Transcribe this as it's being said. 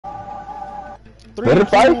Let it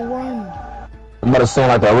fight? I'm about to sound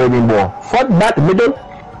like the Arabian boy. Fight back, nigga.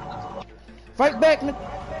 Fight back,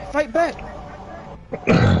 nigga. Fight back.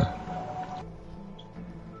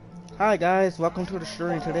 Hi guys, welcome to the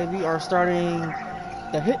stream. Today we are starting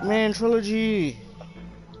the Hitman Trilogy.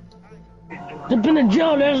 The Ben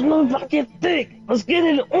Joe, there's no fucking thing. Let's get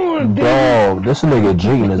it on, baby. Dog, this nigga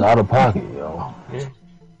Jean is out of pocket, yo.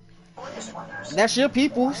 That's your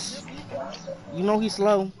peoples. You know he's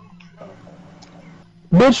slow.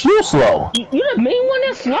 Bitch, you slow. You the main one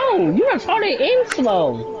that's slow. You retarded and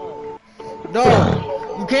slow.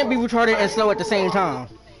 Dog, you can't be retarded and slow at the same time.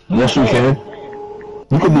 Yes, you can.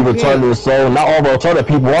 You can be retarded and slow. Not all retarded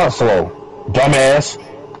people are slow. Dumbass.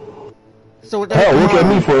 So hell, look at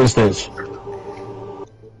me for instance.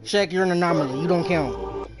 Shaq, you're an anomaly. You don't count.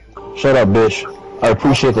 Shut up, bitch. I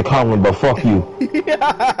appreciate the compliment, but fuck you.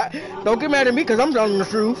 Don't get mad at me because I'm telling the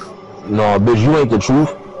truth. No, bitch, you ain't the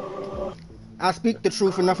truth. I speak the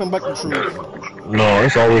truth and nothing but the truth. No,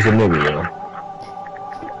 it's always a nigga, yo.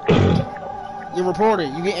 You're reported.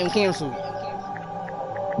 You getting canceled.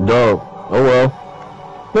 Dog. Oh well.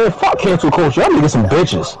 Man, fuck cancel culture. I'm gonna get some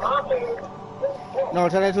bitches. No,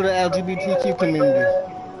 tell that to the LGBTQ community.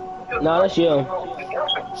 No, that's you.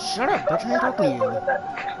 Shut up. They're trying to talk to you.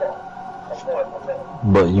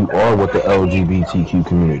 But you are with the LGBTQ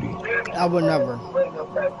community. I would never.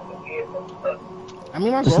 I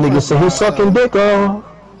mean, my this nigga said he's sucking dick off.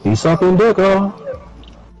 He's sucking dick off.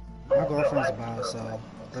 My girlfriend's bi, so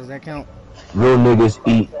does that count? Real niggas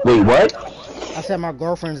eat. Wait, what? I said my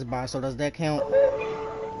girlfriend's bi, so does that count?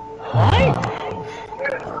 What?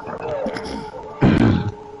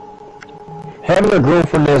 Having a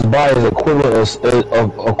girlfriend that's bi is equivalent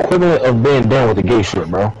of being down with the gay shit,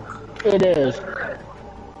 bro. It is.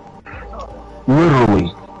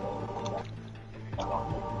 Literally.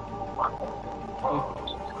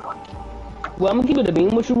 Well, I'm gonna keep it a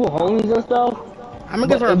beam with you with homies and stuff. I'm gonna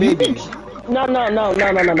give her a baby. No.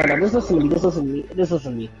 Just listen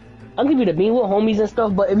to me. I'm gonna give you the beam with homies and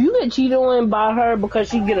stuff, but if you get cheated on by her because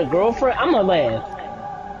she get a girlfriend, I'ma laugh.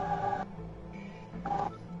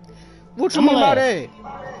 What you mean by that?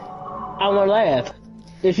 I'ma laugh.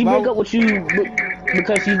 If she break up with you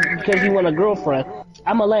because you want a girlfriend,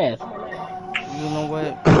 I'ma laugh. You know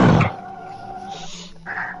what?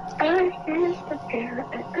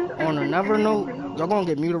 On another note, y'all gonna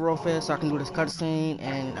get muted real fast so I can do this cutscene,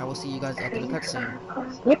 and I will see you guys after the cutscene.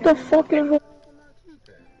 What the fuck is it?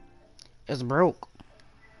 It's broke.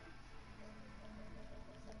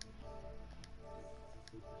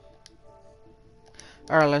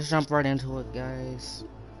 Alright, let's jump right into it, guys.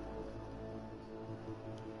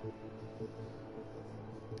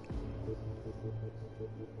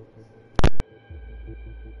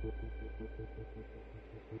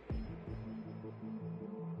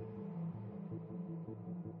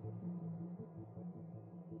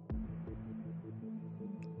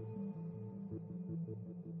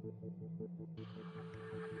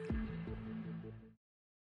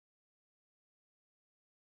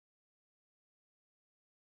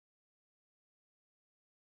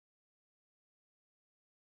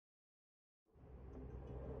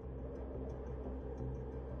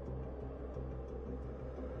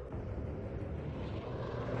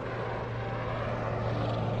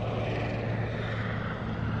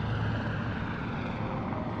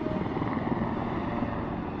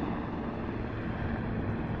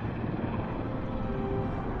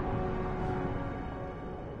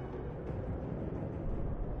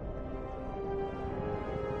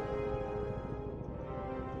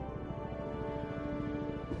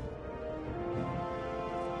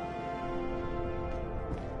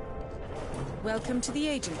 Welcome to the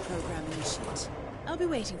agent program, Initiate. I'll be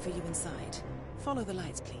waiting for you inside. Follow the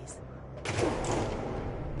lights, please.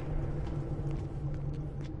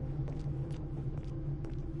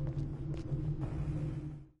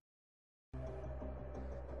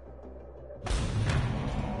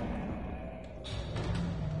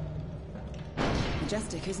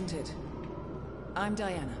 Majestic, isn't it? I'm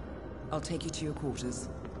Diana. I'll take you to your quarters.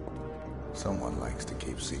 Someone likes to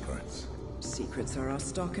keep secrets. Secrets are our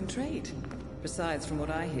stock and trade. Besides, from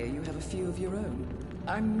what I hear, you have a few of your own.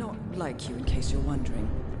 I'm not like you, in case you're wondering.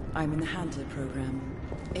 I'm in the Handler program.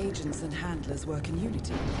 Agents and handlers work in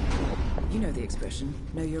unity. You know the expression,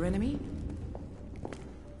 know your enemy?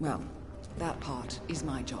 Well, that part is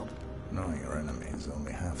my job. Knowing your enemy is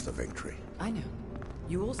only half the victory. I know.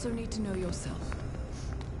 You also need to know yourself.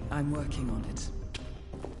 I'm working on it.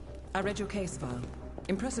 I read your case file.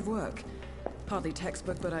 Impressive work. Hardly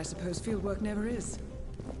textbook, but I suppose fieldwork never is.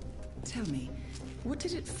 Tell me, what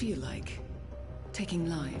did it feel like, taking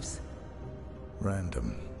lives?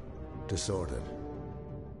 Random. Disordered.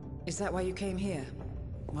 Is that why you came here?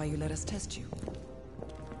 Why you let us test you?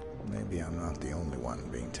 Maybe I'm not the only one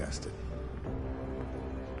being tested.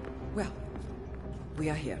 Well, we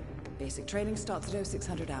are here. Basic training starts at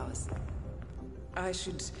 0600 hours. I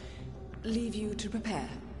should leave you to prepare.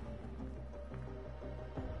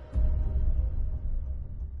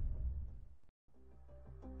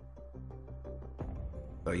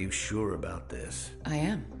 Are you sure about this? I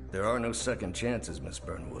am. There are no second chances, Miss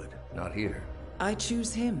Burnwood. Not here. I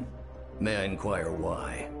choose him. May I inquire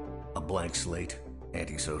why? A blank slate?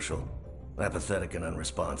 Antisocial? Apathetic and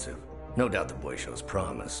unresponsive? No doubt the boy shows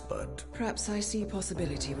promise, but... Perhaps I see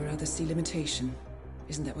possibility where others see limitation.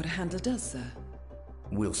 Isn't that what a handler does, sir?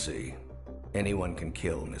 We'll see. Anyone can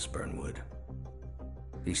kill Miss Burnwood.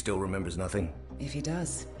 He still remembers nothing? If he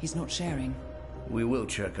does, he's not sharing. We will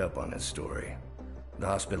check up on his story. The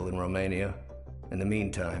hospital in Romania. In the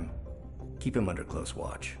meantime, keep him under close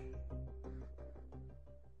watch.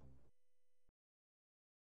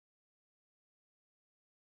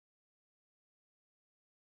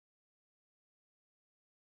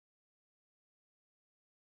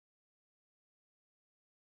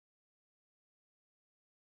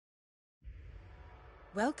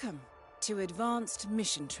 Welcome to Advanced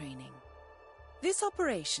Mission Training. This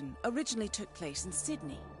operation originally took place in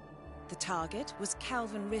Sydney. The target was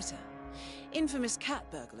Calvin Ritter, infamous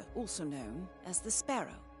cat burglar, also known as the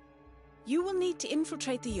Sparrow. You will need to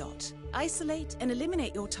infiltrate the yacht, isolate and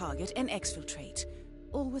eliminate your target, and exfiltrate,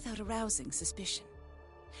 all without arousing suspicion.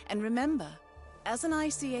 And remember, as an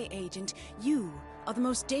ICA agent, you are the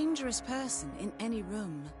most dangerous person in any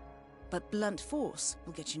room. But blunt force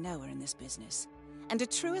will get you nowhere in this business. And a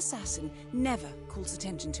true assassin never calls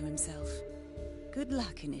attention to himself. Good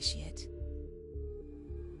luck, Initiate.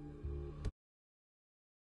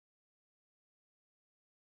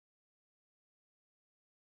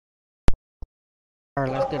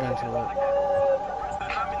 Alright, let's get into it.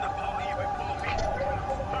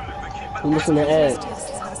 Who listen to Ed?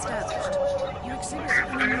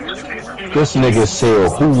 This nigga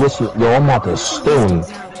said, who listen? Yo, I'm about to stone.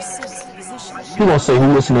 He gonna say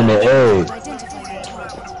who listening to Ed.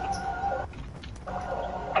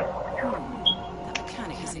 That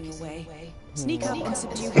mechanic is in your way. Sneak up and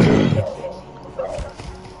subdue him.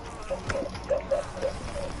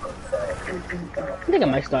 I think I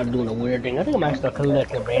might start doing a weird thing. I think I might start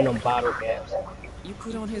collecting random bottle caps. You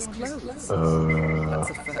put on his clothes. That's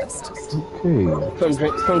a first. Okay.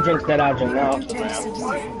 Some drinks that I drink now.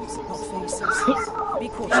 Be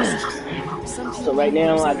cautious. So right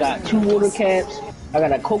now I got 2 water caps, I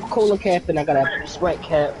got a Coca-Cola cap, and I got a Sprite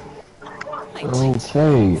cap. Okay,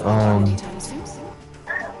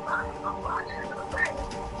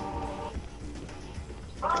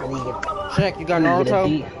 Check, you got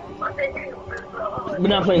Naruto? We're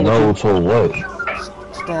not playing with Naruto what?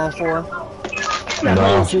 Storm 4? Not Nah.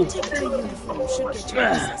 playing with you.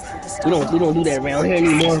 We don't do that around here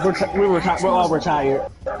anymore. We're all retired.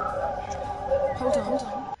 Hold on.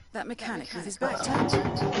 That mechanic with his back turned.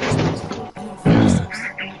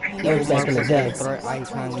 That was back in the day. Threat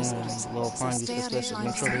icon will find you suspicious.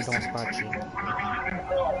 Make sure they don't spot you.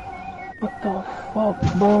 What the fuck,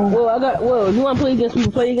 bro? Well, if you want to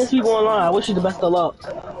play against people online. I wish you the best of luck.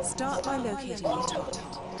 Start by locating your target.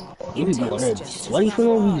 You be going there sweaty for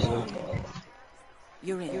no reason.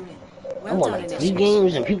 You're in. I'm Well on done, like 3 Initiate.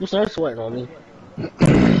 games and people start sweating on me.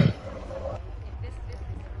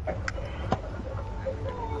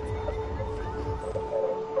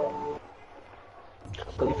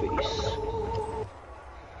 Play face.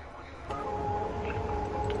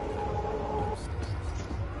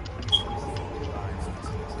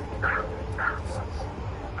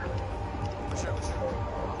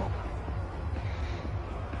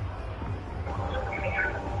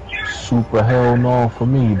 Super hell no for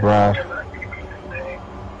me, bruh.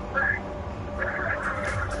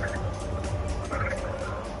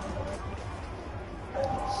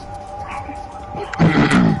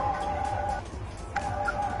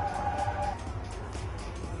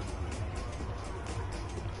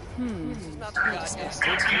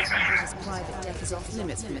 This private deck is off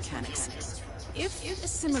limits for mechanics. If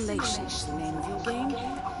assimilation is the name of your game,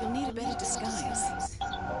 you'll need a better disguise.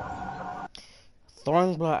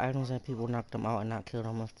 Throwing blood items at people knock them out and not kill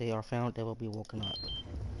them. If they are found, they will be woken up.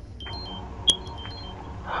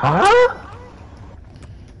 Huh?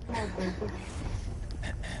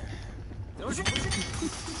 Well,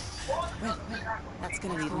 that's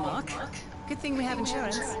gonna need a mark. Good thing we have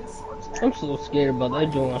insurance. I'm so scared about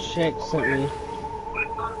that joint. Shaq sent me.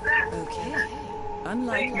 Okay.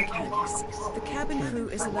 Unlike mechanics, the cabin crew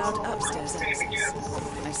is allowed upstairs access.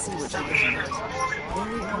 I see what you're getting at.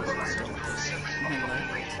 Very important. I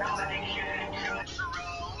like it.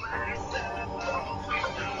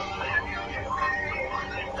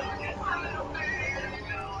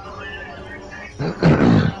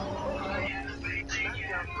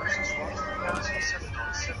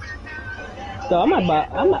 So I might buy.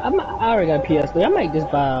 I already got a PS3. I might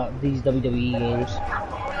just buy these WWE games.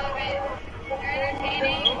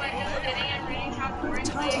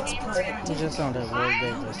 Target's private It just sounded real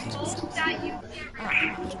good just now.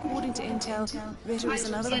 but according to intel, Ritter is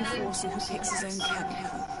another enforcer who picks his own cabin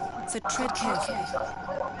crew. So tread carefully.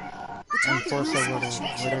 The target Enforcer knows with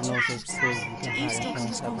attitude a knows his crew. You to can hide eavesdrop on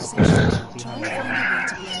his influence that conversations, public try and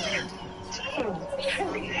behind find a way to blend in.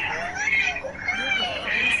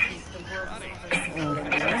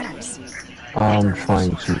 I'm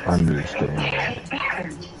trying to understand.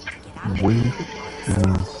 Where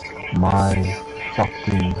is my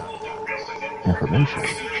fucking information?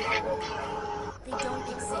 They don't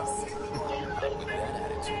exist.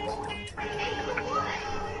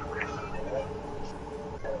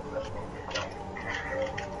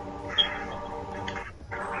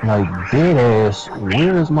 Like, dead ass,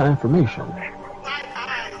 where is my information?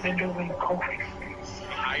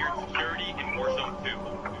 Hired security in Warzone 2.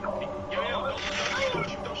 Yo,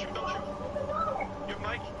 don't shoot. You have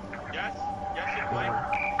Mike? Yes, you have Mike?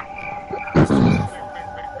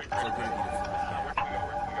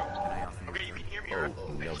 Okay, you can hear me?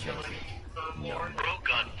 No, thank you. No.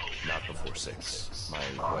 Not before 6. My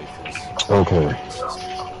wife is... Okay.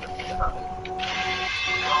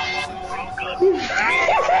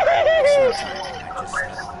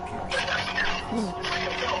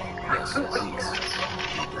 Yes, please.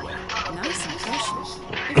 Nice impression.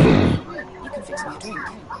 You can fix me a drink.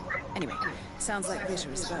 Anyway, sounds like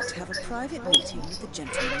Ritter is about to have a private meeting with the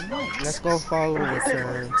gentleman in white. Let's go follow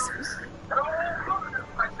Ritter.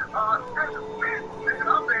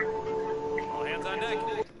 All hands on deck.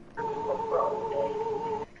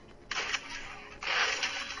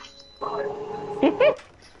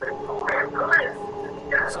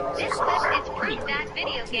 This clip is proof that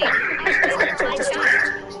video games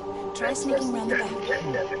Try sneaking around the back.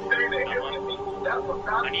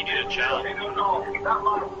 I need you to chill.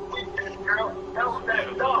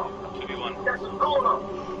 2v1.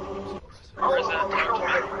 Where is that?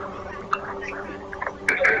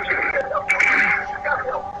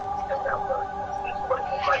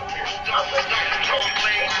 Talk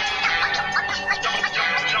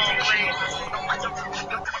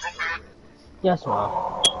Yes,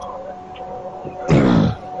 ma.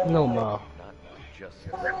 No, ma.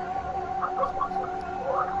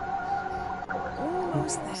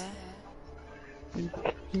 Almost there.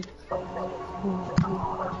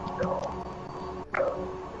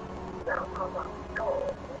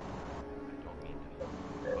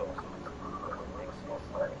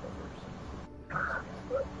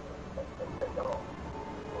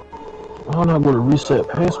 I'm not going to reset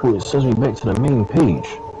password. It sends me back to the main page.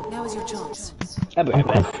 Now is your chance. I'll be I'm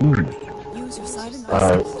right back. confused. Use your silent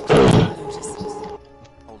Alright.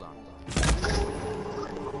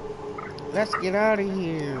 Let's get out of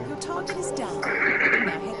here. Your target is down.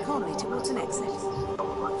 Now head calmly towards an exit.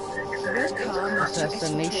 The red car marks your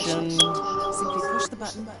Assassination. exfiltration. Simply push the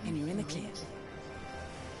button and you're in the clear.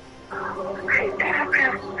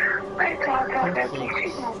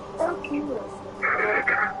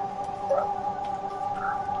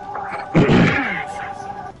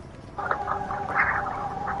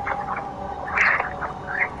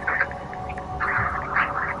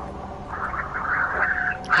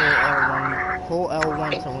 Pull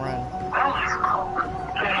L1 to run.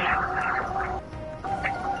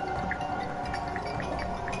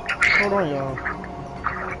 Hold on, y'all.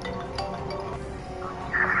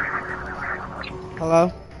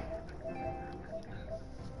 Hello?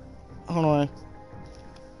 Hold on.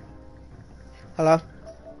 Hello?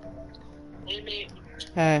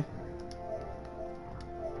 Hey.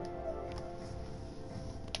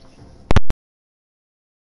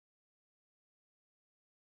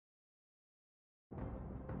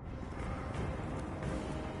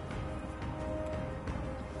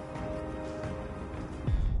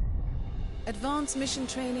 Advanced mission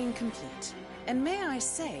training complete. And may I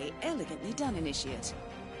say, elegantly done, Initiate.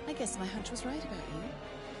 I guess my hunch was right about you.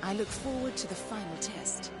 I look forward to the final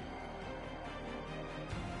test.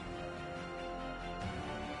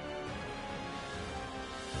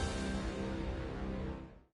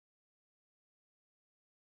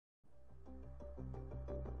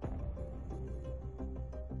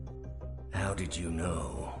 How did you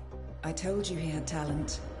know? I told you he had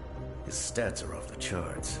talent. His stats are off the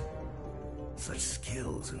charts. Such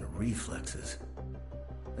skills and reflexes.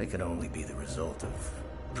 They can only be the result of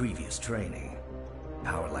previous training.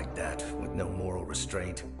 Power like that, with no moral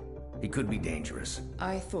restraint, he could be dangerous.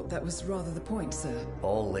 I thought that was rather the point, sir.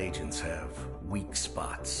 All agents have weak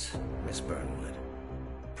spots, Miss Burnwood.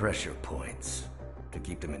 Pressure points to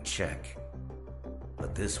keep them in check.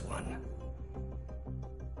 But this one...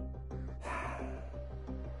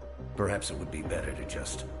 Perhaps it would be better to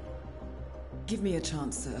just... Give me a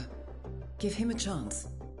chance, sir. Give him a chance.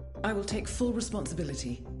 I will take full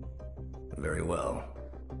responsibility. Very well.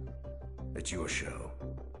 It's your show.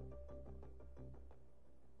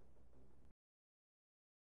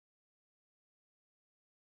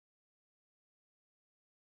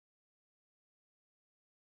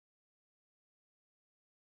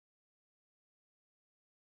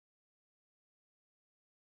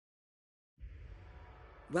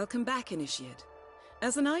 Welcome back, Initiate.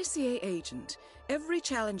 As an ICA agent, every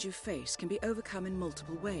challenge you face can be overcome in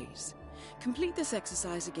multiple ways. Complete this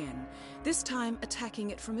exercise again, this time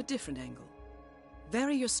attacking it from a different angle.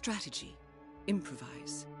 Vary your strategy.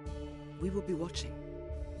 Improvise. We will be watching.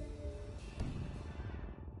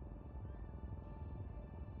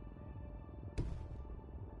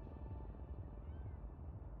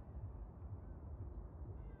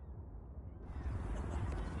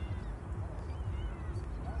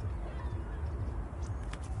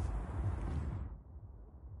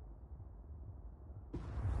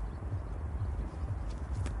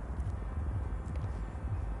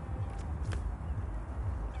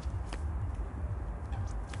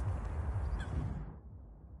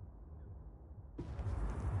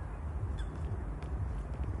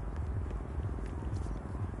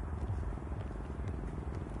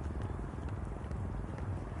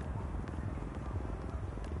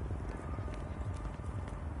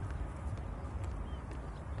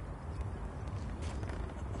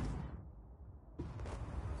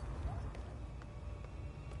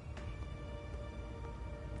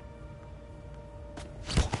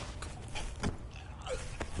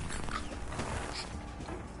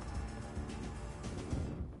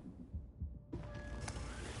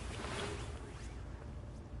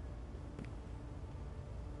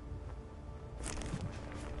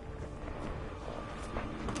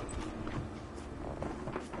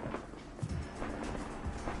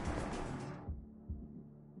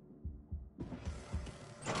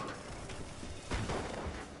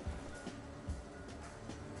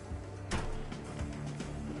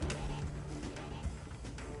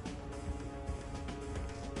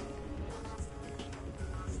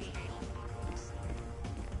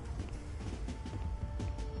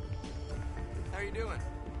 How you doing?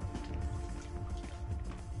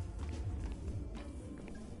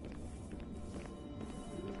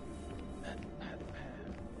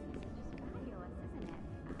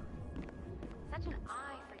 Such an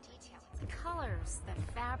eye for detail. The colors, the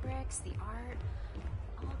fabrics, the art,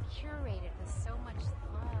 all curated with so much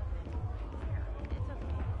love and care. It's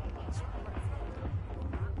okay.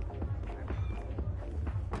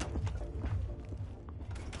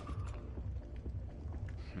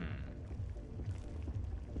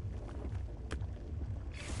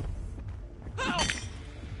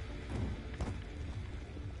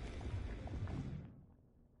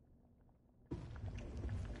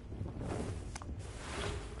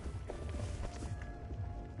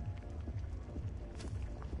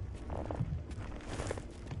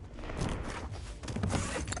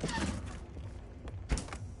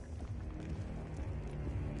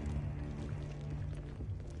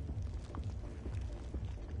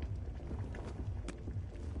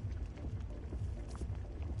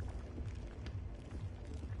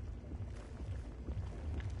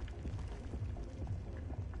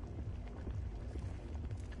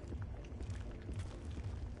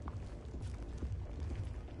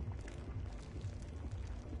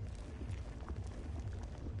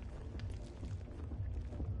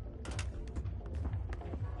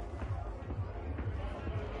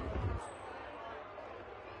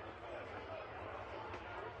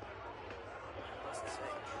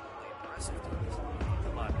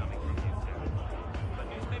 A lot coming from you, too. But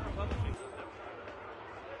newspaper publishing...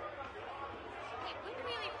 It wouldn't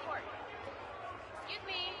really report. Excuse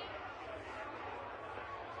me.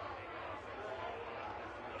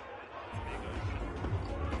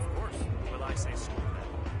 Of course. Will I say screw that?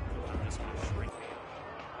 I'm just going to shrink me.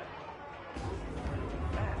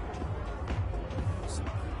 Some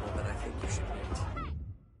people that I think you should meet.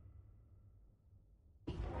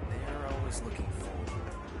 They are always looking forward.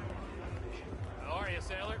 How are you,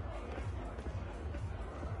 sailor?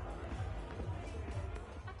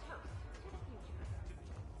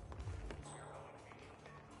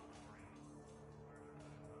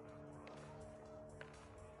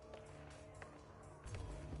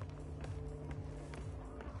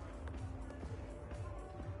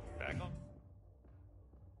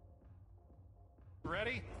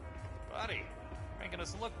 already? Buddy, you're making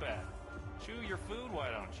us look bad. Chew your food, why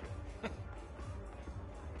don't you?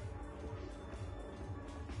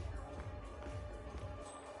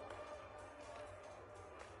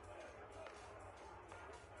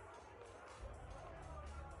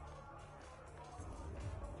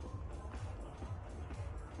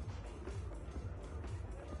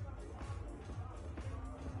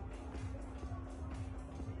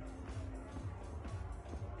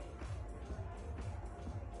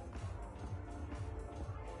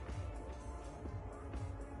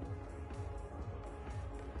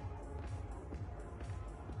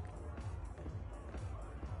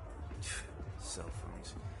 Cell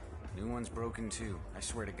phones. New one's broken too. I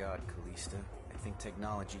swear to God, Callista, I think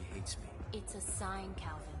technology hates me. It's a sign,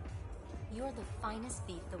 Calvin. You're the finest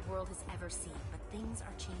thief the world has ever seen, but things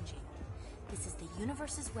are changing. This is the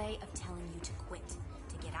universe's way of telling you to quit,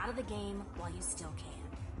 to get out of the game while you still can.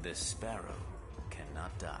 This sparrow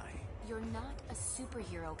cannot die. You're not a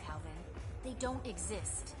superhero, Calvin. They don't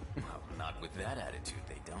exist. Well, not with that attitude,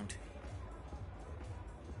 they don't.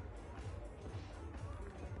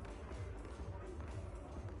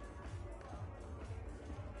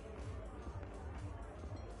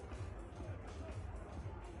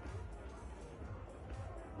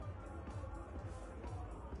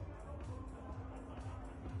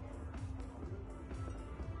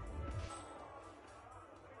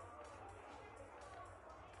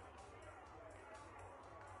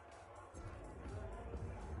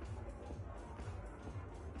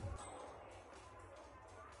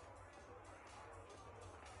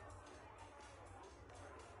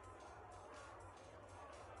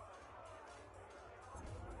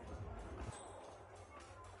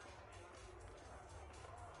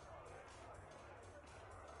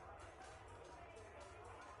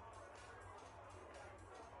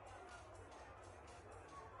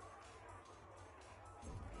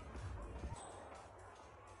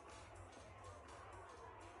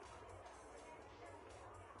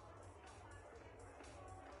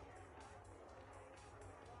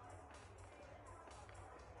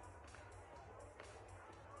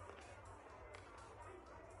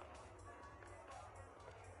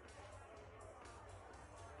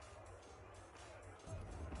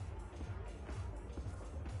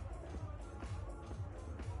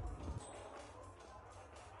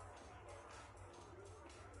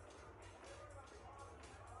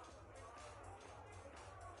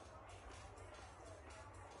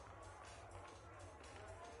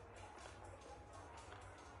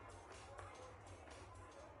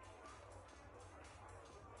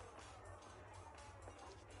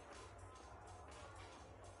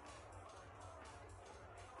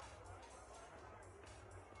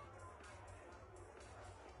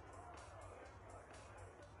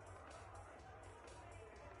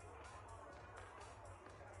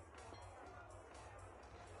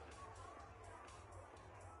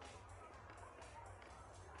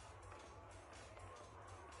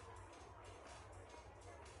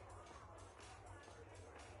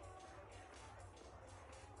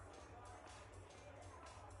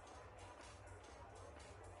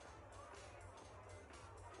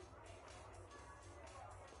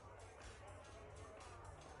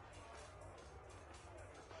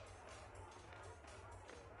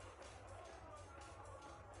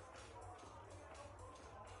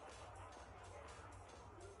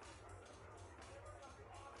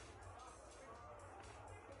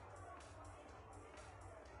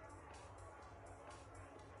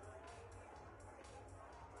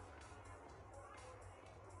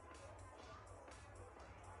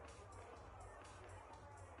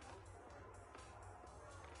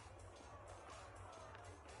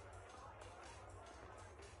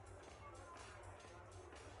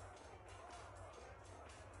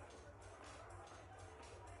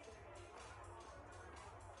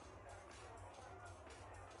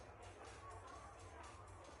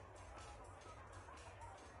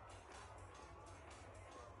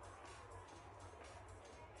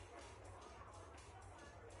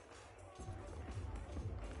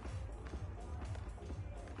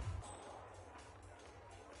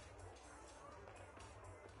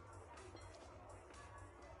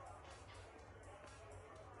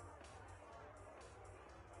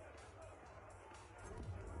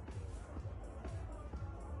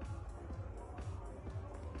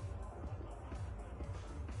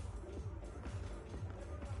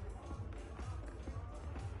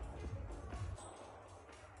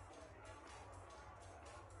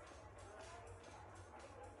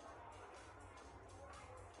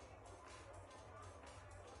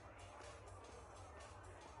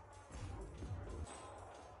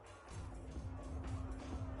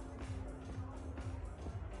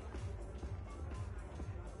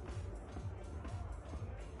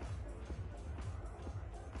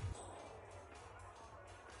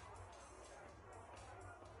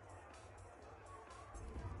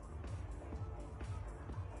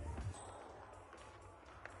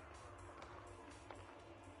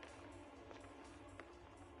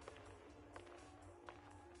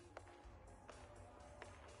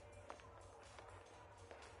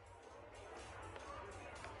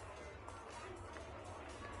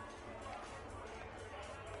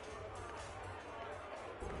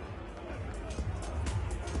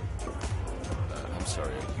 sorry,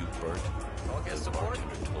 are you Bert? I'll get The support.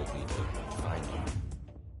 bartender told me to find you.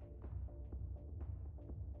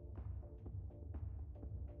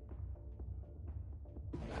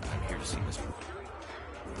 I'm here to see Mr.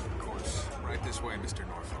 Of course. Right this way, Mr.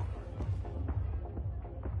 Norfolk.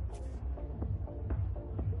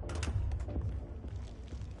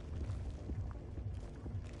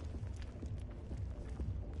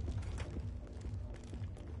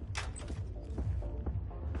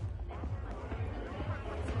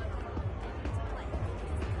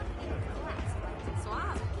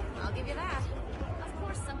 Suave. I'll give you that. Of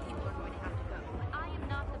course some people are going to have to go, but I am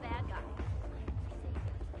not the bad guy.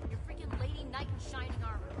 Your freaking lady knight in shining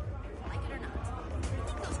armor. Like it or not. You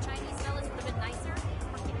think those Chinese fellas would have been nicer?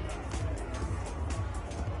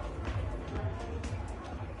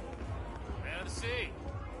 Man of the sea.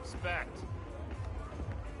 Respect.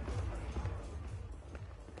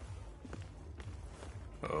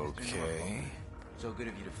 Okay. So good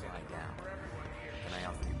of you to fly down. Can I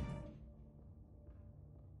offer you?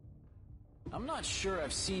 I'm not sure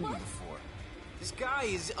I've seen you before. This guy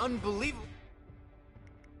is unbelievable.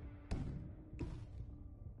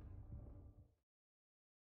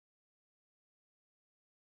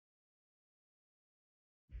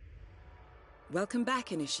 Welcome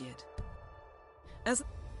back, Initiate. As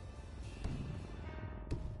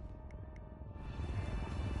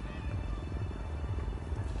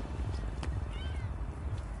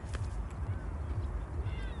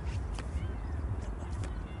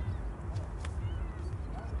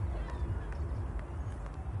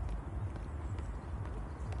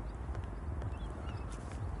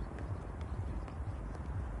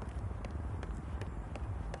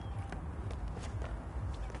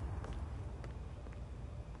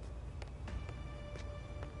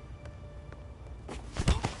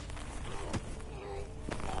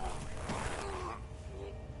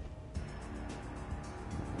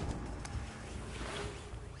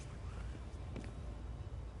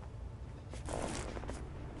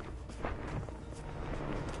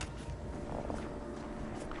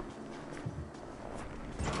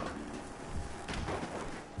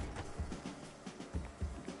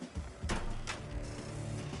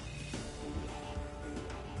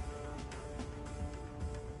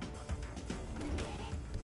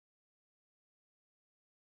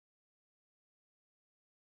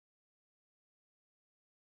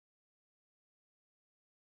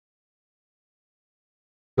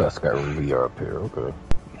That's got VR up here, okay.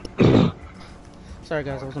 Sorry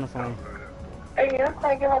guys, I was on the phone. Hey, I'm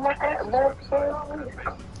trying to get on my app.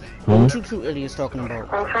 What you two idiots talking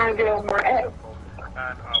about? I'm trying to get on my app.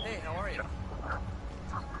 Hey, how are you?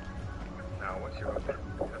 Now, once you're up, head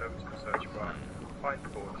over to the search bar, find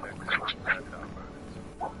Vortex, and download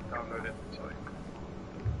it. Download it until you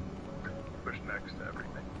push next to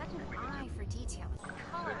everything. Such an eye for detail. So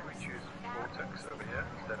if we choose Vortex over here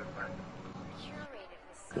instead of manual. Curated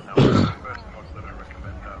with Now, one of the first mods that I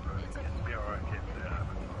recommend downloading is BRI Kit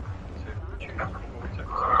Avatar. So if we choose Vortex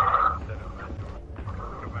instead of manual, it will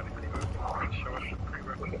automatically open and show us the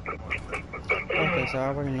prerequisite mods that Okay, so I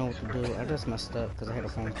already know what to do. I just messed up because I had a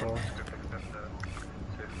phone call.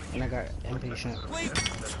 And I got impatient. Because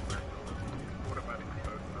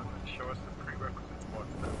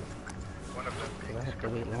I have to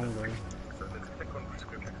wait longer. So let's click on the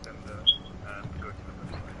script extender and go to the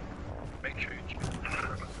website. Make sure you choose the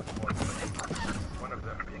prerequisite mods. One of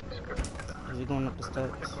them being script extender. Is he going up the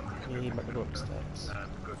steps? Yeah, he about to go up the steps. And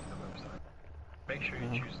go to the website. Make sure you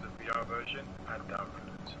choose the VR version and download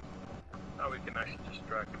it. Now we can actually just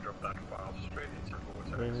drag and drop that file straight into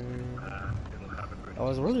Vortex and it'll have it ready. I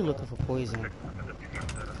was really looking for poison.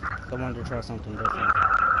 I wanted to try something different.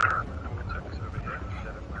 Vortex over here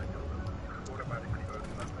instead of manual. Automatically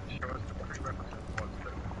open up and show us the prerequisite mods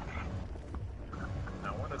that we need.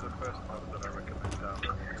 Now one of the first mods that I recommend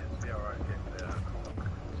downloading is BRI Kit Avatar.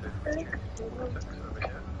 So if we choose Vortex over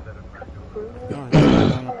here instead of manual. Oh,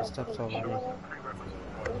 he's going up the steps already.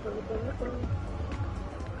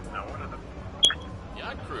 Now one of the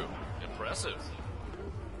Yacht crew. Impressive.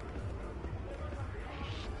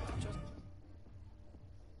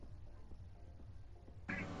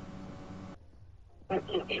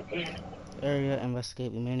 Area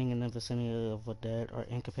investigate remaining in the vicinity of a dead or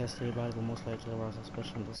incapacitated body will most likely arouse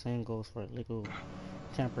suspicion. The same goes for illegal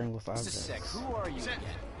tampering with objects. Just a sec. Who are you again?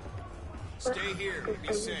 Stay here.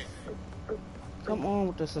 Be safe. Come on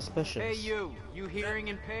with the suspicious. Hey, you. You hearing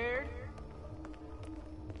impaired?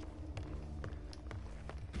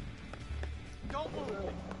 Don't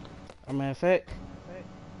move. As a matter of fact,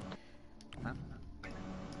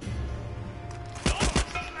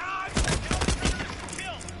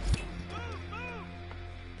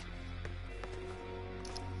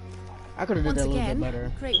 I could have did Once that a little again, bit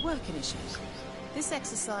better. great work, Initiate. This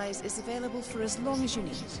exercise is available for as long as you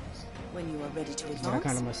need. When you are ready to But I advance,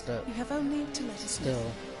 kind of messed up. you have only to let us know.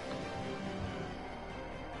 Still.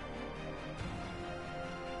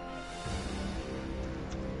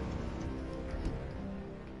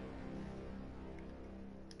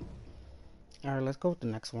 Alright, let's go with the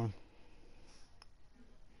next one.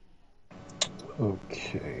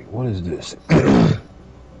 Okay, what is this?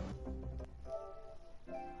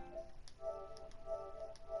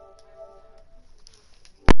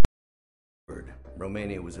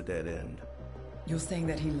 Romania was a dead end. You're saying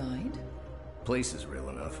that he lied? Place is real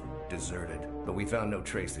enough. Deserted. But we found no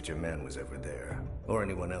trace that your man was ever there. Or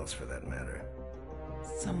anyone else for that matter.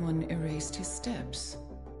 Someone erased his steps.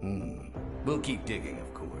 We'll keep digging,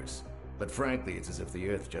 of course. But frankly, it's as if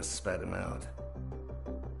the Earth just spat him out.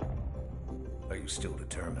 Are you still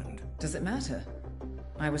determined? Does it matter?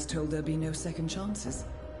 I was told there'd be no second chances.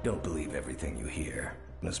 Don't believe everything you hear,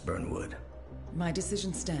 Miss Burnwood. My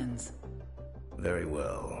decision stands. Very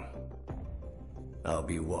well. I'll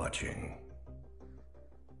be watching.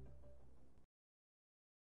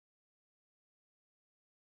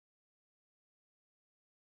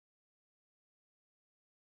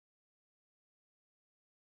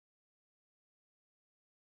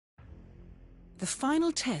 The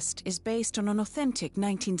final test is based on an authentic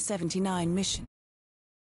 1979 mission.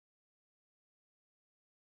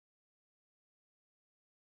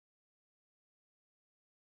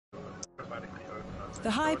 The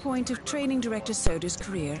high point of training Director Soda's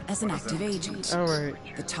career as an active agent. Alright.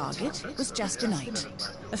 The target was Jasper Knight,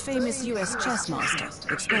 a famous US chess master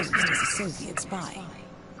exposed as a Soviet spy.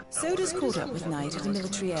 Soda's caught up with Knight at a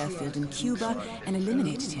military airfield in Cuba and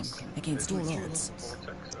eliminated him against all odds.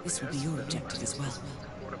 This will be your objective as well.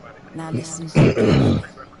 Now listen.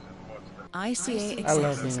 ICA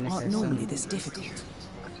exams aren't normally this difficult.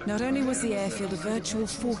 Not only was the airfield a virtual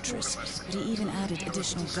fortress, but he even added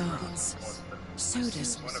additional guards.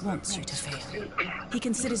 Sodas wants you to fail. He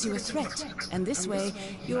considers you a threat, and this way,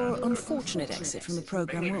 your unfortunate exit from the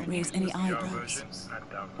program won't raise any eyebrows.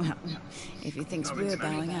 Well, if he thinks we're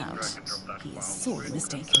bowing out, he is sorely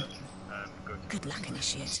mistaken. Good luck,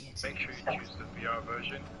 Initiate. Make sure you choose the VR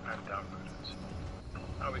version and download it.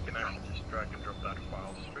 Now we can actually just drag and drop that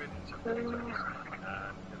file straight into Photos,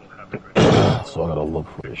 and it'll have it ready. So I gotta look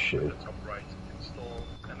for this shit. The top right, install,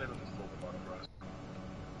 and it'll install the mod for us.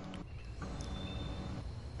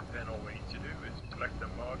 Then all we need to do is select the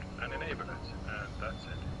mod and enable it, and that's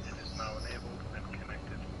it. It is now enabled and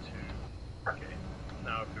connected to the game.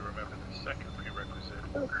 Now if you remember, the second prerequisite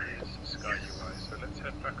is Sky UI, so let's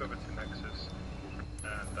head back over to Nexus,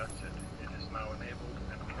 and that's it. It is now enabled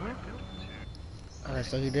and connected to... Alright,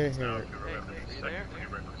 so he did hear Now it. if you remember, the second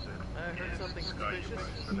prerequisite is Sky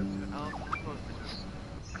UI, so let's just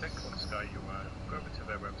click on Sky UI, go over to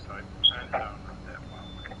their website, and download their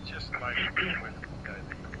file. Just like with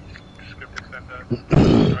the script extender,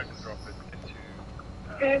 drag and drop it into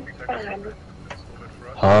install it for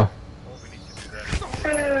us. Huh? All we need to do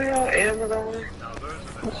then now those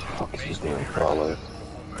are the Fuck is two this main damn file? prerequisites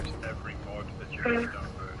for almost every mod that you have to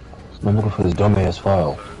download. I'm looking for this dumbass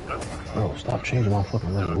file. So that's the Bro, stop changing my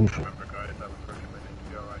fucking resolution. Remember guys, I was recommending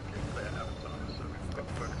VRI gameplay and avatar, so we've got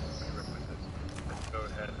both prerequisites. Let's go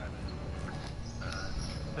ahead and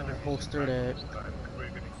Holster that. we're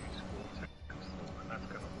going to use Vortex install, and that's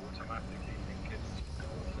going to automatically link it to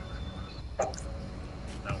Vortex.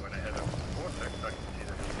 Now when I head over to Vortex, I can see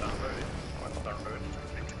that it's downloaded. Once downloaded, I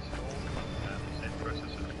click install, and the same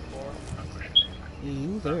process as before, I'm pushing it.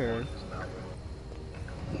 You there.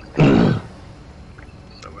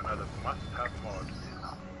 So another must-have mod is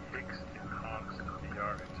Higgs Enhanced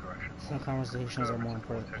VR Interaction. Some conversations are more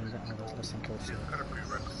important than others. Listen closely. It's got a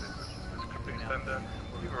prerequisite, which is the script extender.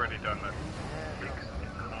 You've already done that. Higgs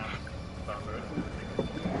Enhanced download.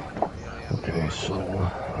 Okay, so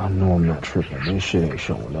I know I'm not tripping. This shit ain't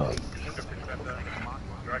showing up. Script extender,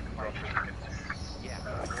 drag and drop it into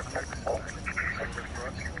Vortex, and it's installed for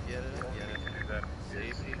us. Get it. Do that.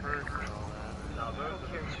 Safety first. Now those are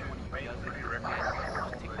the two main prerequisites for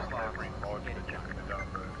almost every mod that you're going to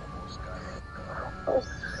download for Sky.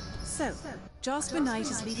 So, Jasper Knight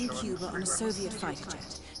is leaving Cuba on a Soviet fighter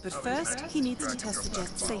jet, but first he needs to test the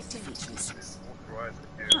jet's safety features.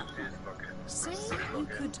 Huh. Say you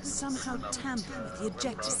could somehow tamper with the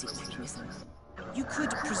ejector seat mechanism. You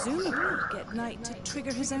could presumably get Knight to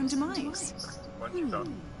trigger his own demise.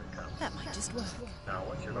 That might just work. Now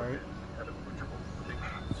once you're logged in, head over to Trilogy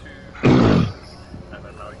 2, and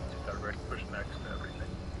allow you to direct push next to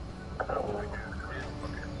everything. Now all we do is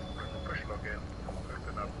log in. When we push login,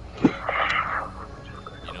 open up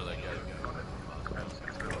You know that guy. on it, and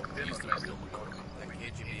since we're logged in on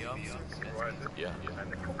Yeah. And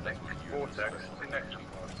it connects vortex to connection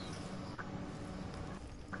pods.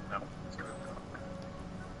 Now, let's go.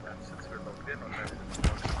 And since we're logged in on Nexus,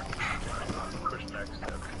 push next to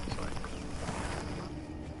everything site.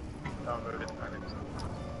 Download it and it's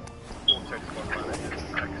vortex pod manager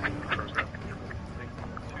access program link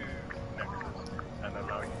to Nexus and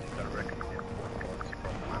allow you to directly import pods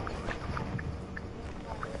from that site.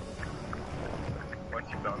 Once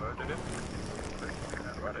you've downloaded it, click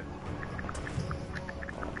and run it.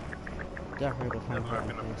 Got rid of him.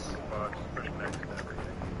 Just push next to everything.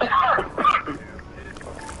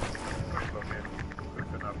 Push login,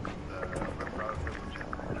 open up the web browser, which is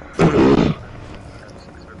and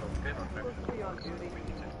since we're logged in on Nexus, we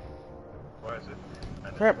need to why is it?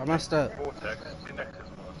 And crap, I messed up. Vortex to Nexus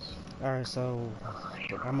pods. Alright, so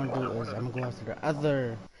what I'm gonna do is I'm gonna go after the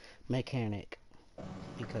other mechanic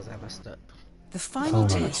because I messed up. The final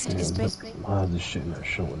test is based. Why is this shit not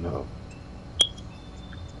showing up?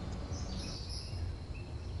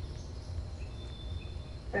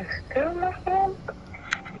 Excuse me, friend?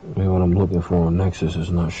 Man, what I'm looking for on Nexus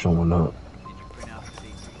is not showing up. Did you print out the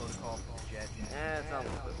safety protocol for the jet? It's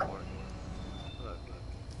almost a bit more. Look,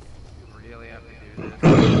 you really have to do this.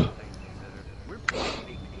 We're putting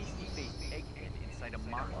a pasty-faced egghead inside a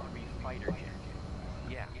Mach 3 fighter jet.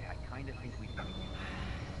 Yeah, I kinda think we do. I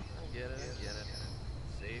get it.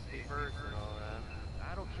 Safety first and all that.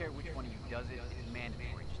 I don't care which one of you does it, it's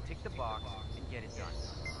mandatory. Just tick the box and get it done.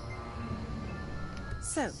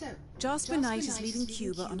 So, Jasper Knight is leaving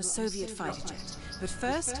Cuba on a Soviet fighter jet, but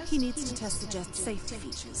first he needs to test the jet's safety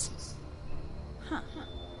features. Huh.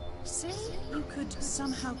 Say you could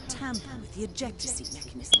somehow tamper with the ejector seat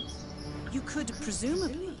mechanism. You could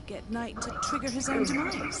presumably get Knight to trigger his own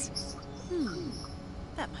demise.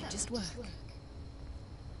 That might just work.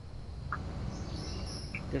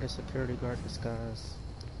 Get a security guard disguise.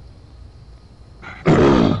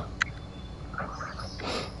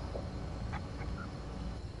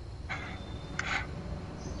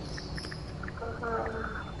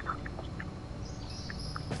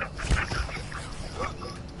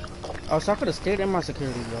 Oh, so I could have stayed in my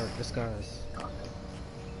security guard disguise.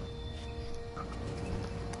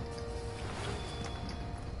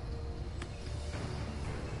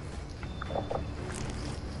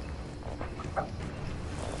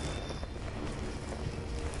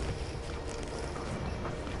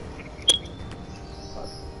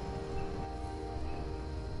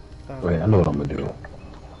 Wait, I know what I'm gonna do.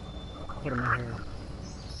 Put him in here.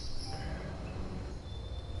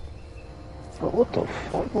 But what the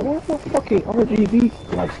fuck? Why the fucking RGB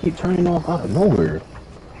lights keep turning off out of nowhere?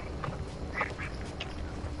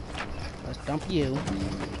 Let's dump you.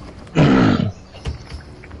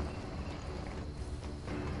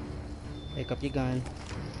 Pick up your gun.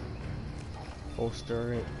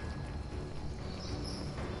 Holster it.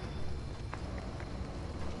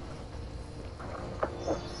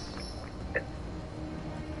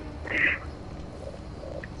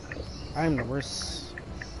 I'm the worst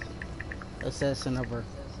assassin ever.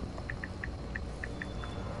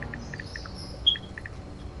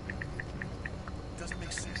 Doesn't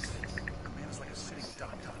make sense. The man is like a sitting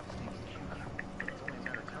duck. It's only a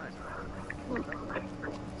matter of time.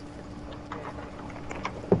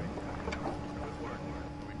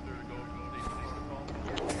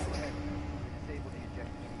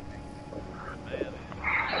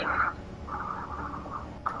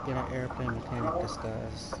 Get an airplane mechanic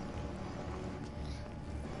disguise.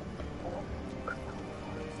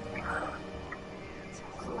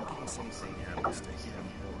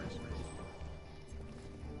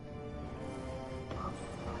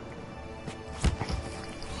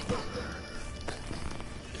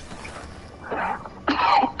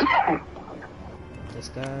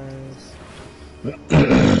 Disguise.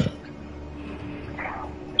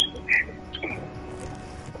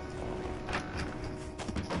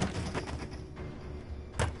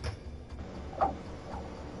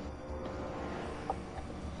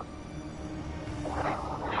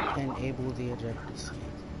 Enable the ejector seat.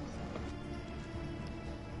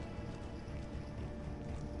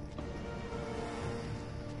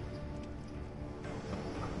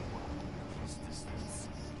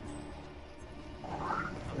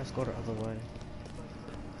 Let's go the other way.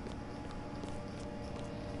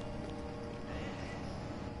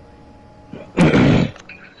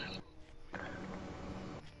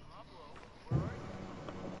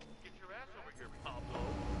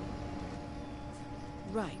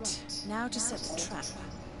 Right, now to set the trap.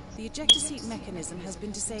 The ejector seat mechanism has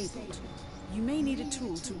been disabled. You may need a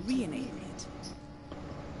tool to re-enable it.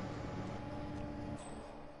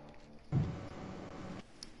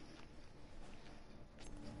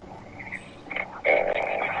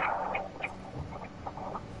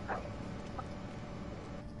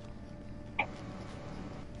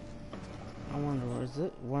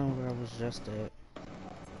 just that.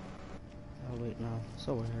 Oh wait, no, it's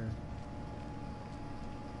over here.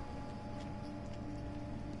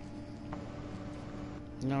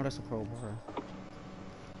 No, that's a crowbar.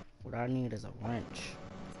 What I need is a wrench.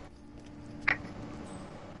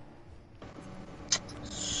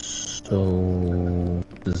 So,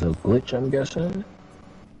 this is a glitch, I'm guessing?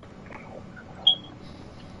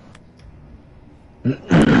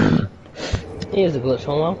 Here's a glitch,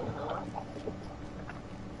 hold on.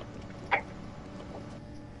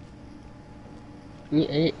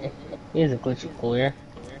 Here's a glitch, you clear.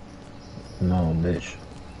 No, bitch.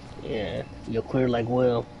 Yeah, you're clear like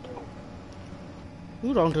Will.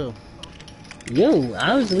 Who don't do? You,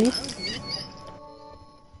 obviously.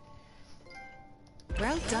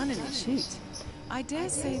 Well done in the shoot. I dare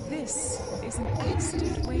say this is an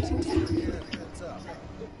instant waiting to happen.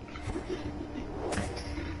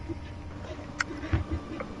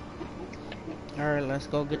 Alright, let's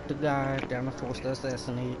go get the guy down the force to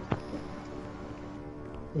assassinate.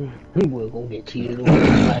 We're gonna get cheated on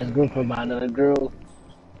by his girlfriend by another girl.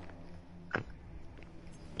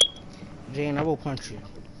 Jane, I will punch you.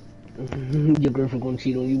 Your girlfriend gonna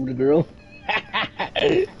cheat on you with a girl?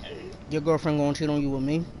 Your girlfriend gonna cheat on you with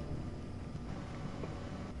me?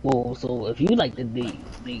 Whoa, so if you like to date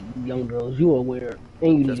young girls, you are aware,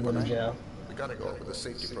 and you need to go to jail. We gotta go over the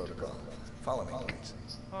safety protocol. Follow me, please.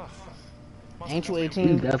 Ain't you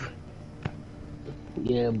 18?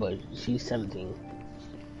 Yeah, but she's 17.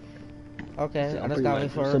 Okay, So I just gotta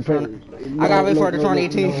wait for her. I gotta wait for her to turn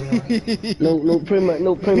 18. No,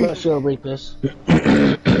 premature rapist.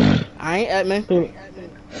 I ain't Edmund.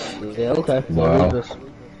 Yeah, okay. Wow.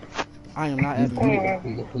 I am not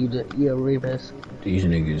Edmund. You're a rapist. These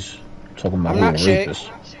niggas talking about I'm not who shit. rapist.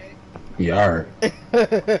 You are.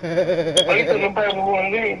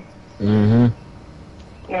 Mm-hmm.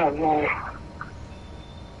 No.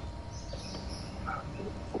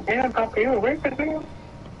 Damn, Papa, you a rapist, man?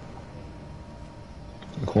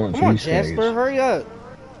 According Come to on, these Jasper, niggas. hurry up.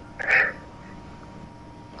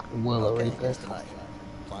 Will a rapist.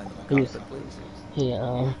 He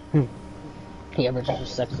a registered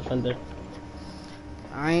sex offender.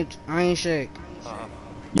 I ain't Shake.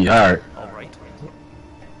 You are. Alright.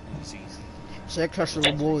 Easy. Shake touch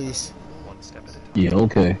little boys. One step at a time. Yeah,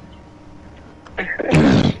 okay.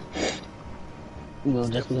 Well,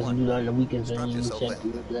 just because you do that on the weekends and you check like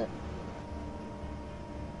that.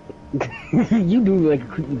 You do like a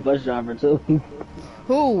creepy bus driver too.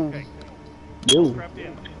 Who? You.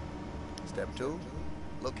 Step 2,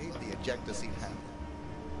 locate the ejector seat handle.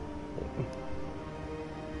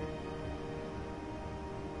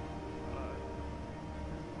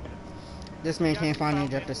 This man can't find the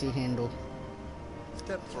ejector seat handle.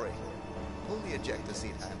 Step 3, pull the ejector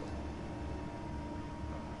seat handle.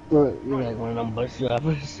 You're like one of them bus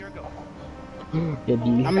drivers.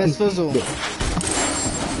 I'm Miss Fizzle.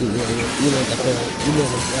 You know the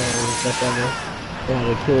bus driver.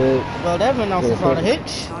 Well, that went off without a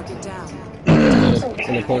hitch. Target down.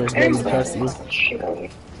 In the corners, baby, trust me.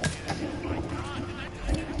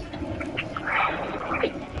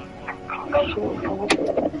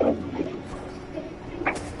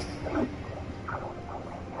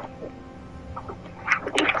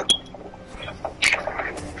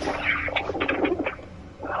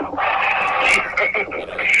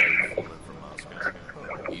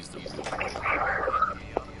 He's the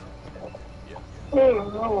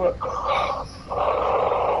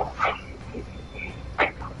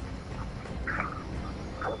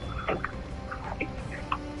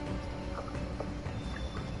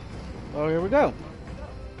Oh, here we go.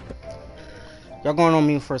 Y'all going on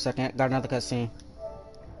mute for a second. Got another cutscene.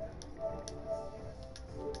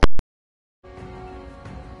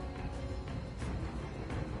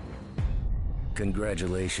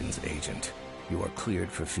 Congratulations, Agent. You are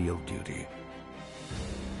cleared for field duty.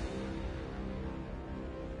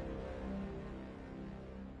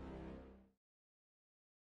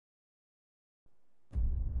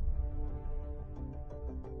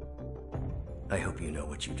 I hope you know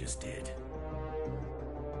what you just did.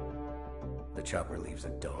 The chopper leaves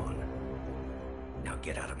at dawn. Now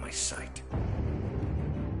get out of my sight.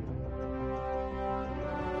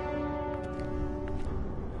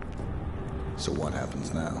 So what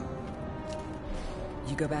happens now?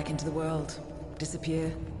 You go back into the world,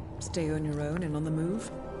 disappear, stay on your own and on the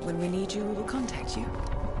move. When we need you, we will contact you.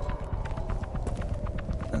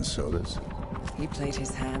 And so does. He played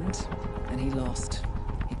his hand, and he lost.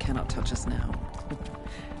 He cannot touch us now.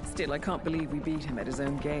 Still, I can't believe we beat him at his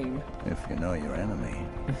own game. If you know your enemy.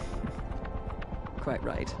 Quite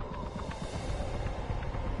right.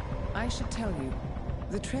 I should tell you,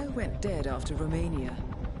 the trail went dead after Romania.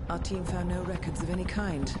 Our team found no records of any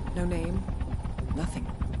kind. No name. Nothing.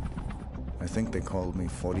 I think they called me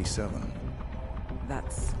 47.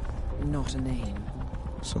 That's not a name.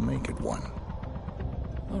 So make it one.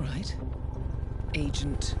 All right.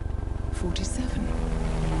 Agent 47.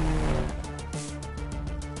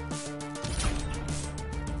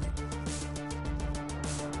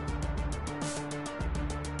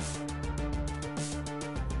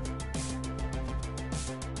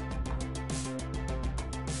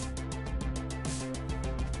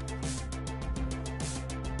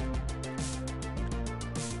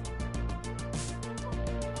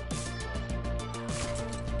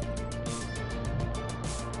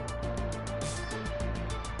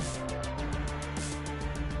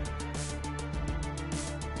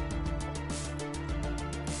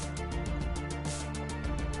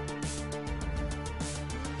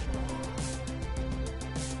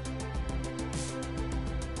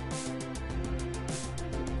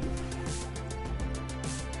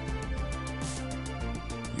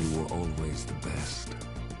 You were always the best.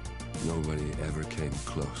 Nobody ever came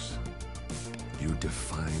close. You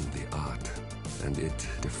define the art, and it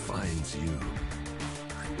defines you.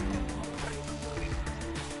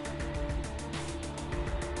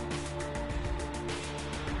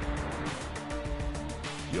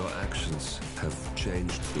 Your actions have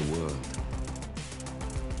changed the world.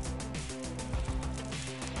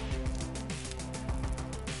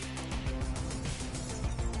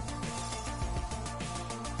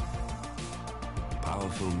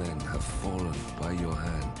 Powerful men have fallen by your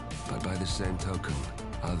hand, but by the same token,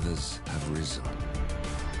 others have risen.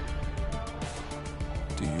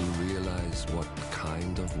 Do you realize what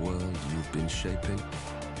kind of world you've been shaping?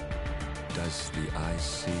 Does the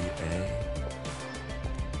ICA?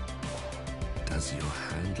 Does your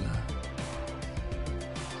handler?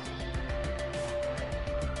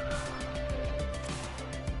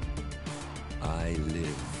 I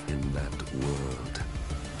live in that world.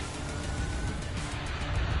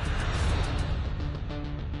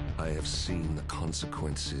 I have seen the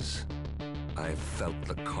consequences. I have felt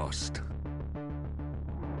the cost.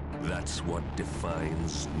 That's what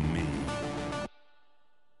defines me.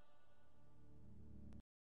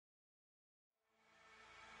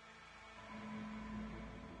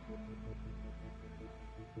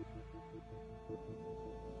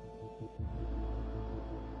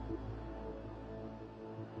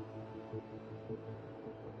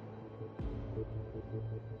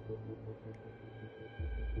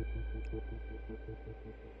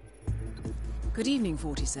 Good evening,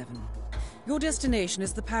 47. Your destination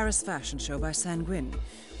is the Paris Fashion Show by Sanguine,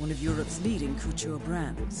 one of Europe's leading couture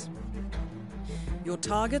brands. Your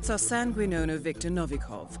targets are Sanguine owner Viktor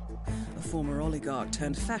Novikov, a former oligarch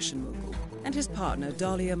turned fashion mogul, and his partner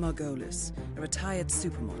Dalia Margolis, a retired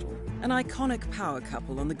supermodel, an iconic power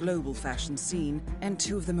couple on the global fashion scene, and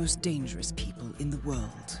two of the most dangerous people in the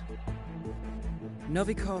world.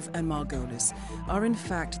 Novikov and Margolis are in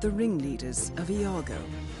fact the ringleaders of Iago,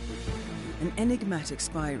 an enigmatic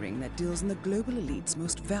spy ring that deals in the global elite's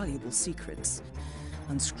most valuable secrets.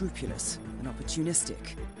 Unscrupulous and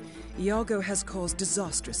opportunistic, Iago has caused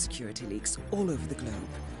disastrous security leaks all over the globe.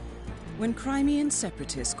 When Crimean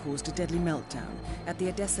separatists caused a deadly meltdown at the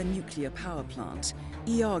Odessa nuclear power plant,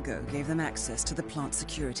 Iago gave them access to the plant's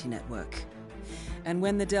security network. And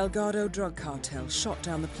when the Delgado drug cartel shot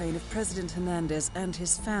down the plane of President Hernandez and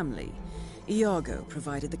his family, Iago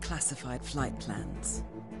provided the classified flight plans.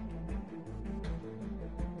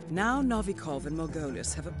 Now Novikov and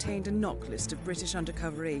Margolis have obtained a knock list of British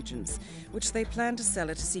undercover agents, which they plan to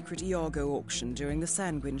sell at a secret Iago auction during the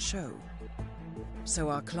Sanguine show. So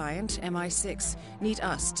our client, MI6, need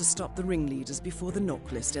us to stop the ringleaders before the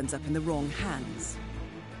knock list ends up in the wrong hands.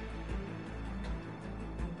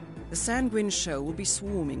 The Sanguine show will be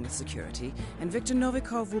swarming with security, and Viktor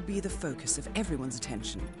Novikov will be the focus of everyone's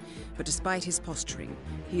attention. But despite his posturing,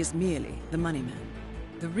 he is merely the money man.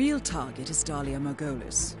 The real target is Dalia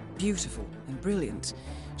Margolis. Beautiful and brilliant,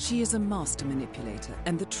 she is a master manipulator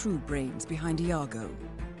and the true brains behind Iago.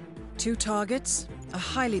 Two targets, a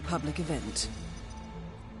highly public event.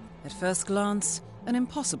 At first glance, an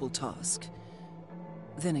impossible task.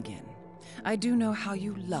 Then again, I do know how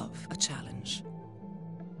you love a challenge.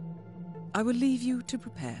 I will leave you to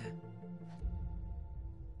prepare.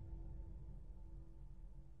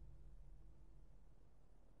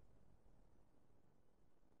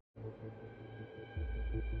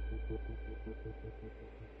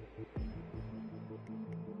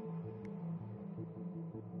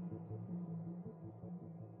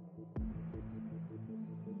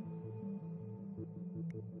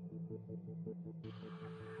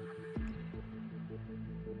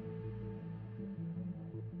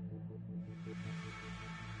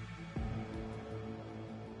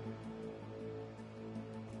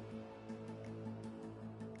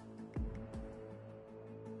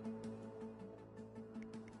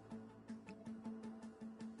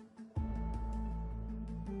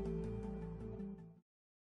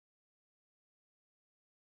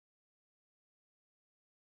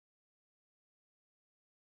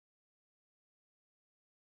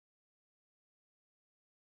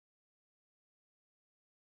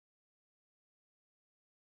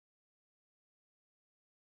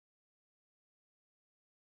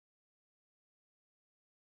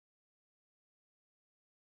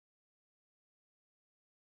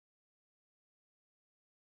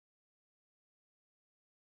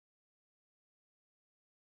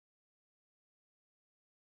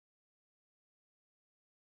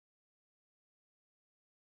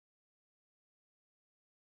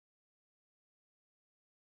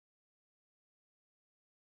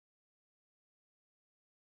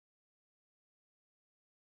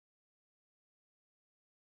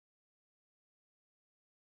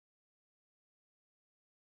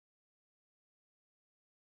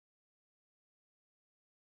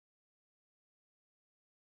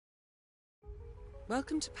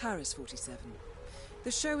 Welcome to Paris, 47.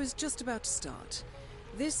 The show is just about to start.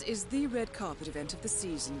 This is the red carpet event of the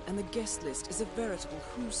season, and the guest list is a veritable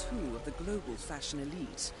who's who of the global fashion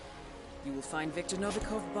elite. You will find Viktor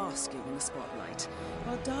Novikov basking in the spotlight,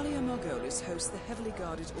 while Dalia Margolis hosts the heavily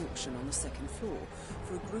guarded auction on the second floor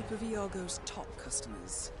for a group of Iago's top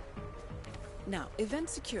customers. Now, event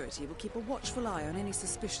security will keep a watchful eye on any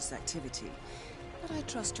suspicious activity, but I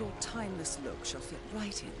trust your timeless look shall fit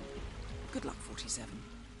right in. Good luck, 47.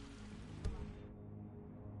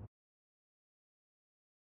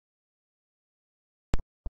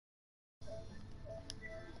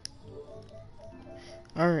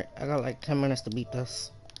 Alright, I got like 10 minutes to beat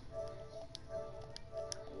this.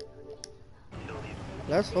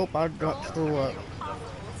 Let's hope I don't screw up.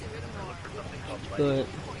 Good.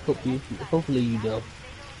 Hopefully you do.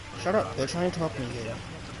 Shut up, they're trying to talk to me here.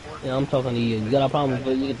 Yeah, I'm talking to you. You got a problem with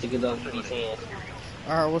it, you can take it up with these hands.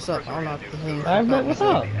 Alright, what's up? I'm not thinking. Alright, what's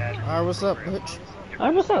up? Alright, what's up, bitch?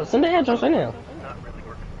 Alright, what's up? Send the address right now.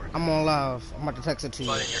 I'm on live. I'm about to text it to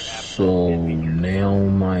you. So now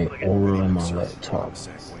my order on my laptop.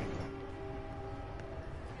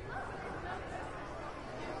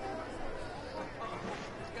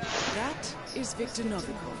 That is Viktor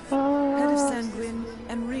Novikov, head of Sanguine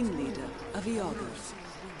and ringleader of Iago's.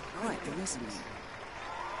 Quite the resume.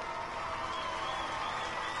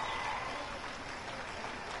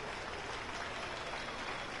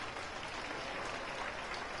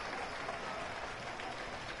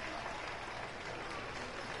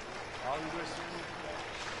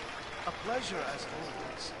 A pleasure as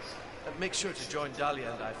always. Make sure to join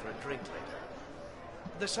Dahlia and I for a drink later.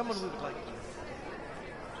 There's someone we would like to...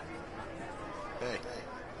 Hey.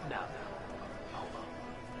 No. Hold on.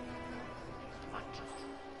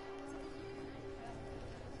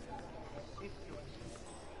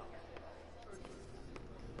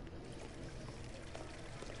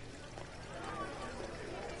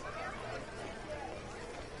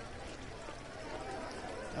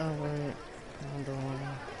 Alright, I'm doing.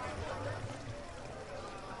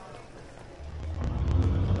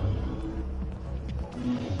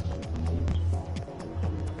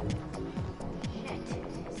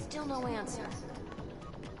 Still no answer.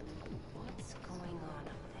 What's going on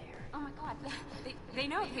up there? Oh my god, they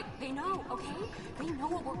know, they know, okay? They know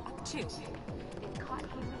what we're up to. They caught him.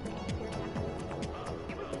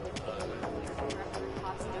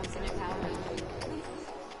 Cops knows in a tower. Please,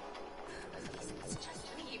 let's just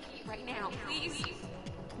leave right now, please.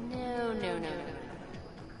 No.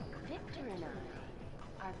 Victor and I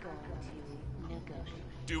are going to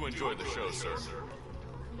negotiate. Do enjoy the show, sir.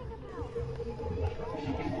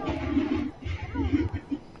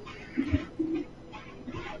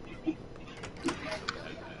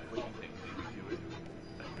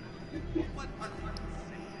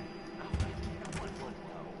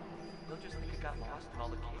 They'll just think it got lost in all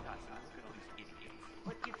the chaos and look at all these idiots.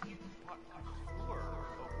 But if you explore,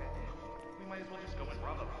 okay, we might as well just go and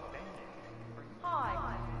rob a bank.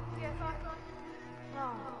 Hi. Yes, Oh,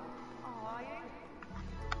 are you?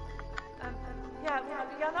 Yeah,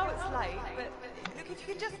 I know it's late, but look, if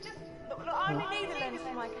you could just... Look, I only need a lens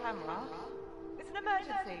for my camera. It's an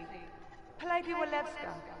emergency. Palladium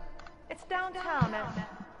Walewska. It's downtown at...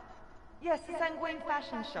 Yes, the Sanguine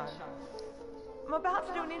Fashion Show. I'm about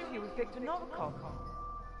to do an interview with Viktor Novikov.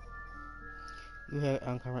 You have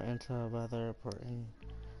uncovered intel rather important.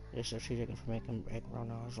 It's strategic information, background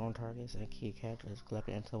knowledge on targets, and key characters.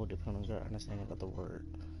 Collecting intel will depend on your understanding of the world.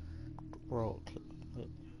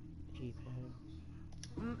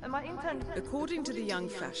 According to the young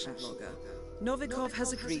fashion blogger, Novikov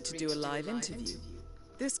has agreed to do a live interview.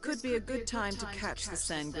 This could be a good time to catch the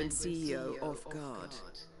Sanguine CEO off guard.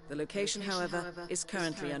 The location, however, is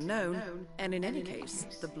currently unknown, and in any case,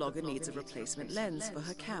 the blogger needs a replacement lens for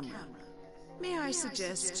her camera. May I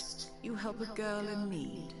suggest you help a girl in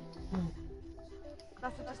need?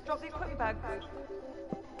 That's it, just drop the equipment bag.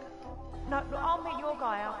 No, look, I'll meet your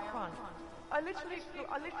guy out front. I literally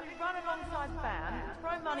run alongside the van,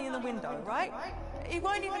 throw money in the window, right? He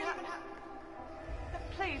won't even have...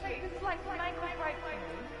 Please, this is like make or break for me.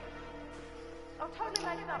 I'll totally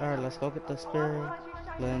make it up. Alright, let's go get the spirit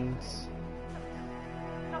lens.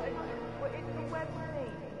 No, it's the web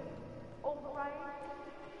scene. All the rain.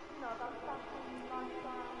 You know, that fashion,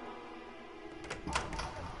 lifestyle.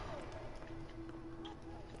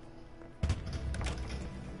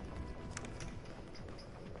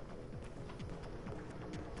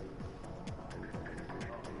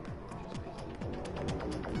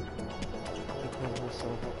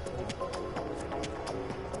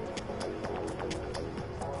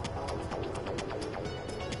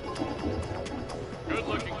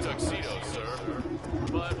 Good-looking tuxedo, sir.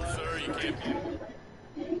 I'm sorry you can't be.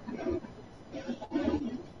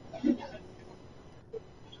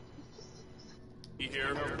 You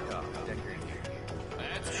hear me?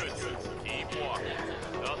 That's good. Keep walking.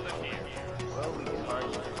 Nothing here. Well, we can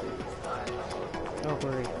hardly. Oh,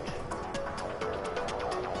 great.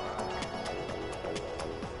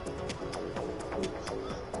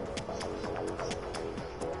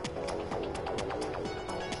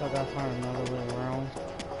 So I gotta find another way around.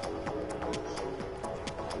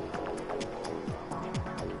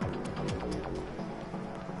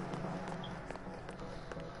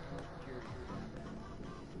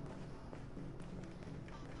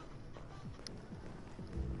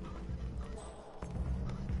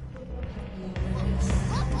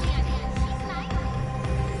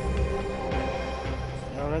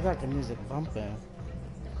 Yo, they got the music bumping.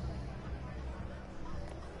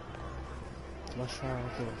 Let's try to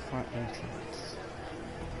do the front entrance.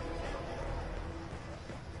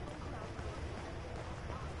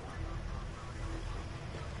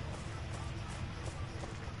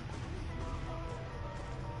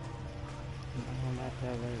 I'm not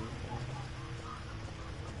that ready.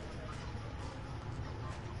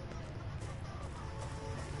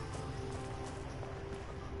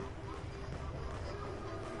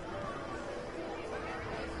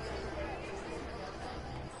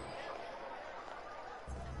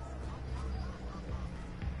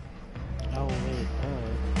 Oh wait,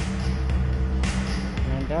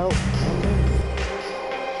 and out.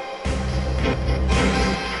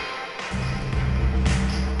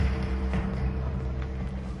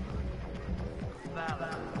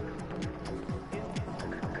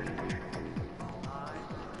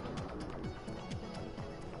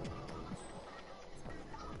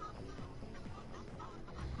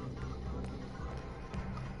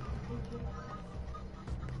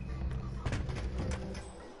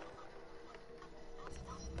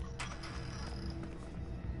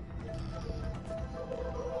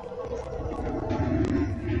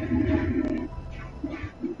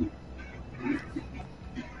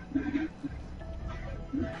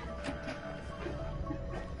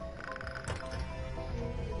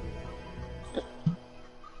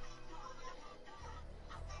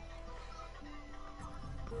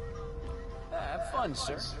 Have fun,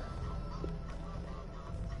 sir.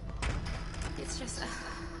 It's just,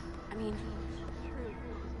 I mean,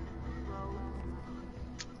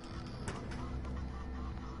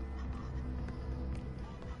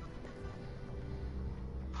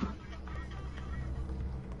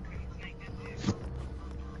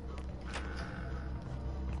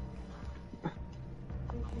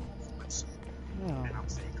 Yeah.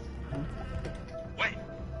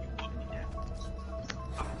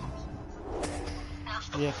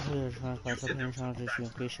 Yeah, completely transparent. The main challenge is you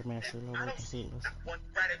increase your mastery level completely.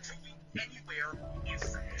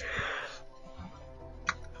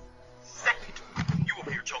 You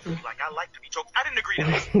over here choking me like I like to be choked. I didn't agree to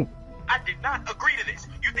this. I did not agree to this.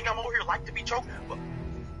 You think I'm over here like to be choked? But,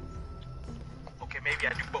 okay, maybe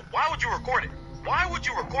I do. But why would you record it? Why would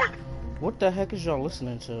you record it? What the heck is y'all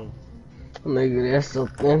listening to? Nigga, that's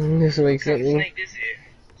something. This makes sense. Snake, this here.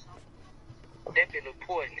 That bit look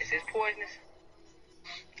poisonous. It's poisonous?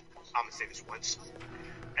 I'm gonna say this once,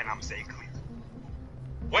 and I'm gonna say it clear.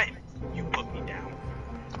 When you put me down,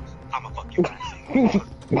 I'ma fuck you guys.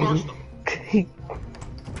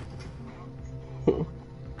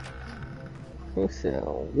 First of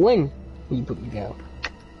So, when you put me down,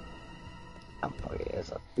 I'm fucking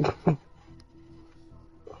ass up.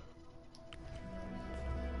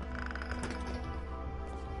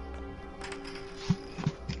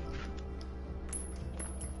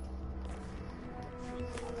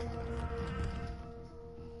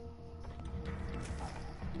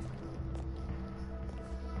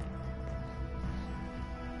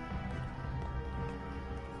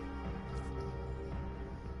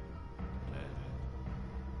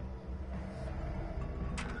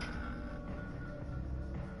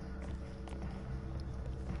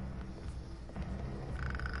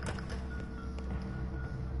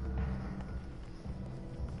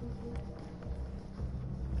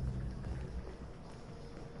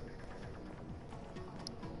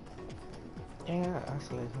 Yeah, I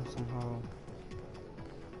isolate him somehow.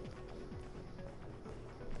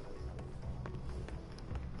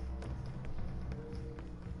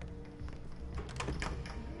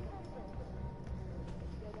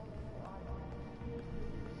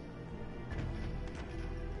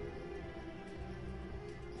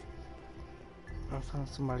 I'll find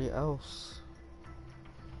somebody else.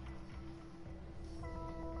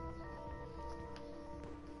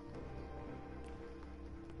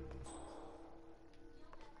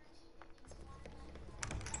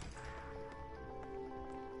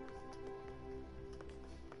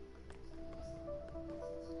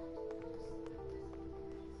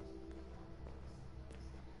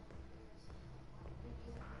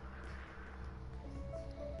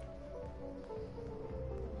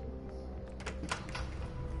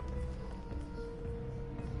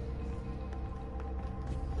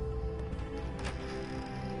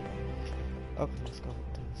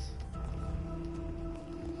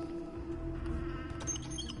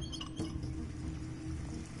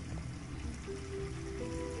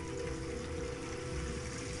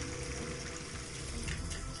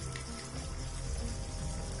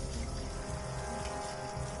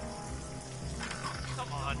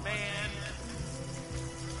 man.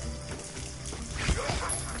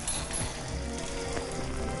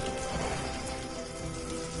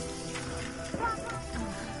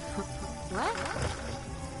 What?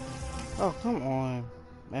 Oh, come on.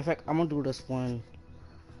 Matter of fact, I'm gonna do this one.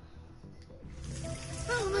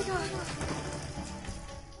 Oh my god.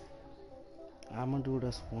 I'm gonna do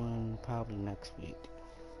this one probably next week.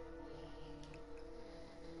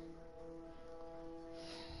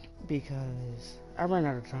 Because I ran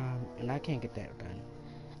out of time and I can't get that done.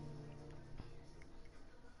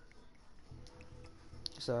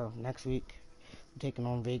 So next week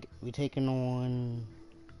we're taking on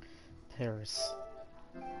Paris.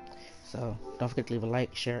 So don't forget to leave a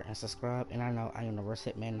like, share, and subscribe. And I know I am the worst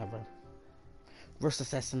hitman ever. Worst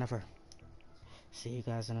assassin ever. See you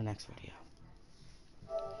guys in the next video.